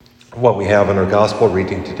What we have in our gospel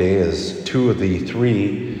reading today is two of the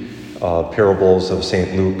three parables of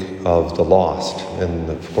St. Luke of the lost. And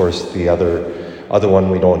of course, the other one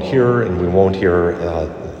we don't hear and we won't hear,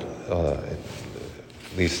 at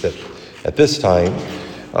least at this time,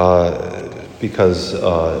 because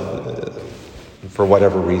for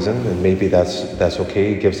whatever reason, and maybe that's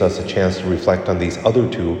okay, it gives us a chance to reflect on these other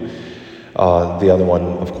two. The other one,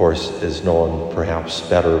 of course, is known perhaps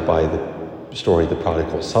better by the story of the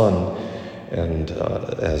prodigal son. And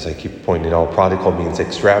as I keep pointing out, prodigal means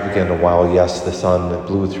extravagant. And while, yes, the son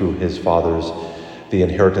blew through the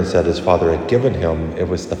inheritance that his father had given him, it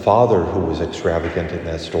was the father who was extravagant in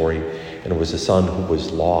that story, and it was the son who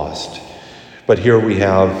was lost. But here we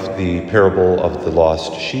have the parable of the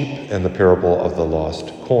lost sheep and the parable of the lost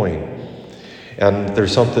coin. And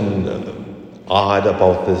there's something odd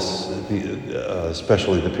about this,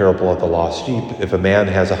 especially the parable of the lost sheep. If a man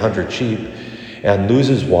has 100 sheep and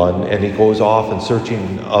loses one, and he goes off in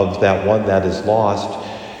searching of that one that is lost,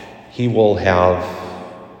 he will have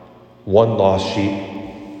one lost sheep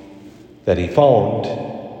that he found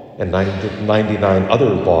and 99 other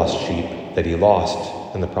lost sheep that he lost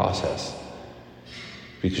in the process.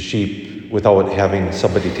 Because sheep, without having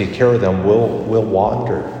somebody take care of them, will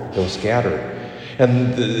wander, they'll scatter.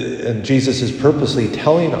 And Jesus is purposely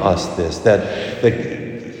telling us this, that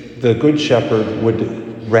the good shepherd would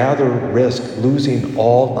rather risk losing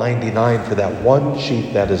all 99 for that one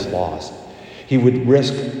sheep that is lost. He would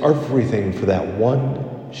risk everything for that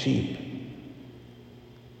one sheep.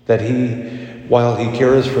 That while he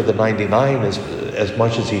cares for the 99 as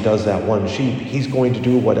much as he does that one sheep, he's going to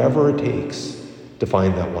do whatever it takes to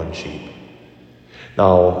find that one sheep.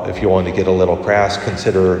 Now, if you want to get a little crass,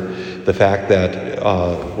 consider the fact that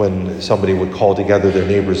when somebody would call together their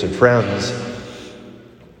neighbors and friends,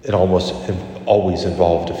 it almost always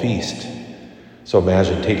involved a feast. So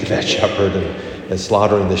imagine taking that shepherd and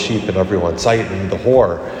slaughtering the sheep in everyone's sight and the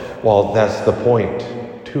whore. Well, that's the point,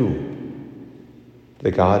 too.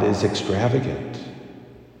 That God is extravagant.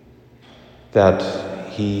 That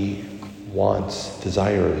he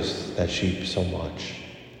desires that sheep so much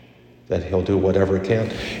that he'll do whatever he can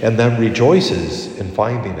and then rejoices in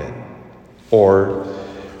finding it. Or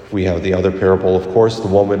we have the other parable, of course, the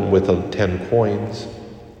woman with the 10 coins.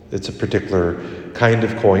 It's a particular kind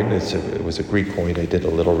of coin. It was a Greek coin. I did a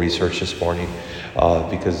little research this morning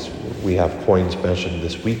because we have coins mentioned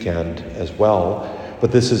this weekend as well.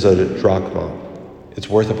 But this is a drachma. It's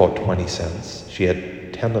worth about 20 cents. She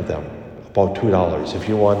had 10 of them, about $2. If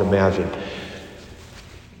you want to imagine,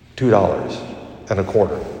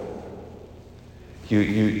 $2.25.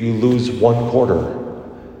 You lose 1/4.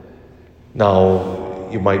 Now,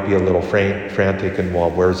 you might be a little frantic and, well,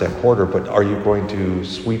 where's that quarter? But are you going to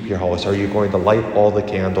sweep your house? Are you going to light all the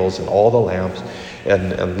candles and all the lamps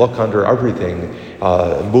and look under everything,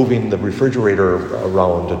 moving the refrigerator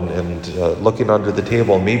around and looking under the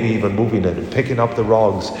table, maybe even moving it and picking up the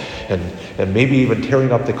rugs and maybe even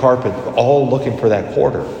tearing up the carpet, all looking for that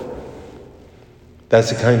quarter? That's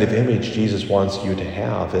the kind of image Jesus wants you to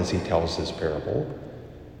have as he tells this parable.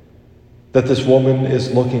 That this woman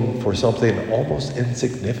is looking for something almost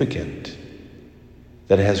insignificant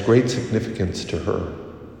that has great significance to her.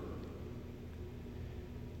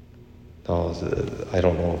 Now, I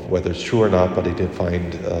don't know whether it's true or not, but I did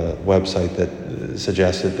find a website that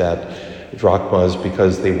suggested that drachmas,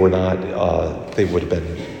 because they would have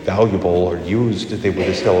been valuable or used, they would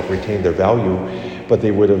have still retained their value, but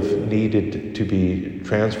they would have needed to be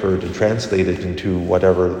transferred and translated into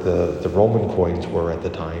whatever the Roman coins were at the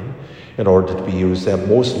time in order to be used. That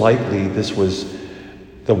most likely this was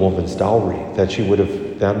the woman's dowry that she would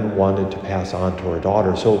have then wanted to pass on to her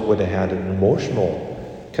daughter. So it would have had an emotional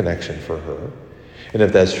connection for her. And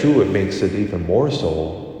if that's true, it makes it even more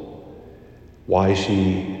so why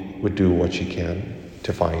she would do what she can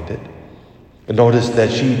to find it. And notice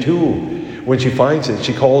that she too, when she finds it,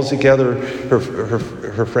 she calls together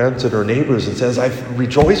her friends and her neighbors and says,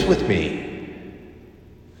 rejoice with me.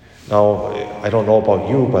 Now, I don't know about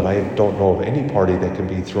you, but I don't know of any party that can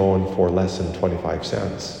be thrown for less than 25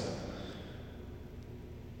 cents.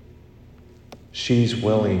 She's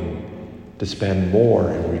willing to spend more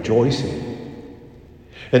and rejoicing.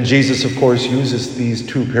 And Jesus, of course, uses these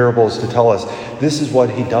two parables to tell us this is what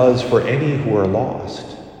he does for any who are lost.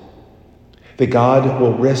 That God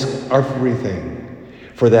will risk everything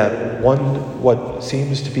for that one, what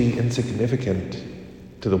seems to be insignificant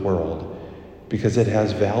to the world, because it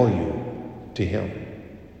has value to him.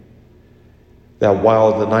 That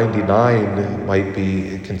while the 99 might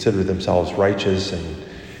be consider themselves righteous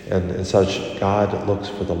and such, God looks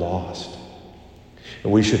for the lost.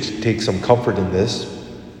 And we should take some comfort in this.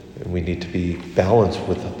 And we need to be balanced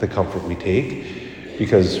with the comfort we take,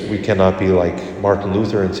 because we cannot be like Martin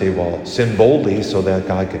Luther and say, well, sin boldly so that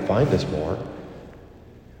God could find us more.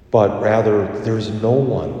 But rather, there is no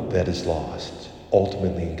one that is lost,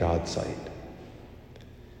 ultimately in God's sight.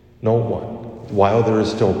 No one. While there is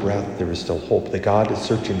still breath, there is still hope. That God is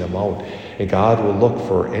searching them out, and God will look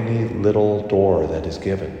for any little door that is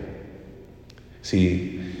given.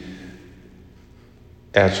 See,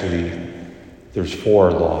 actually, there's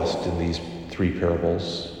 4 lost in these 3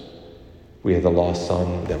 parables. We have the lost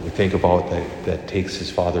son that we think about that takes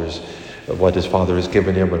what his father has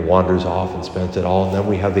given him and wanders off and spends it all. And then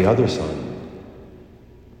we have the other son.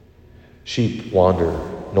 Sheep wander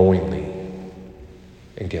knowingly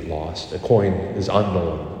and get lost. A coin is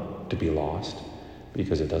unknown to be lost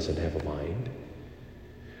because it doesn't have a mind.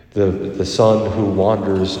 The son who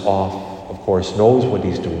wanders off, of course, knows what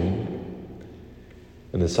he's doing.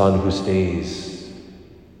 And the son who stays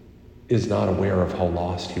is not aware of how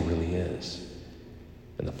lost he really is.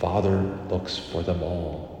 And the Father looks for them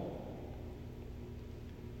all.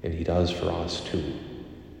 And he does for us too.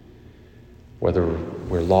 Whether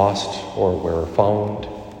we're lost or we're found,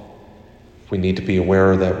 we need to be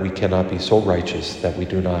aware that we cannot be so righteous that we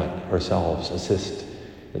do not ourselves assist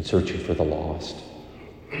in searching for the lost.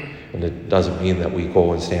 And it doesn't mean that we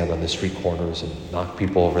go and stand on the street corners and knock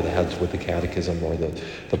people over the heads with the catechism or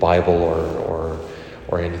the Bible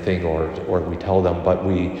or anything, or we tell them, but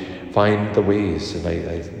we find the ways. And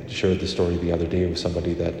I shared the story the other day with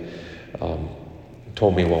somebody that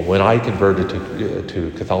told me, well, when I converted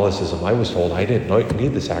to Catholicism, I was told I didn't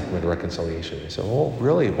need the sacrament of reconciliation. I said, oh,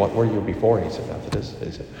 really? What were you before? And he said, Methodist.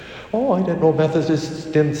 I said, oh, I didn't know Methodists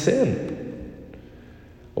didn't sin.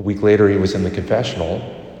 A week later, he was in the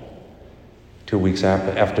confessional. 2 weeks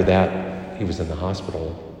after that, he was in the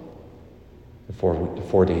hospital. And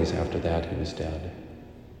 4 days after that, he was dead.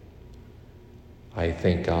 I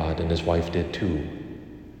thank God, and his wife did too.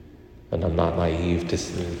 And I'm not naive to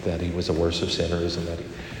see that he was the worst of sinners,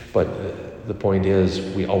 but the point is,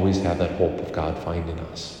 we always have that hope of God finding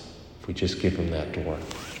us if we just give him that door.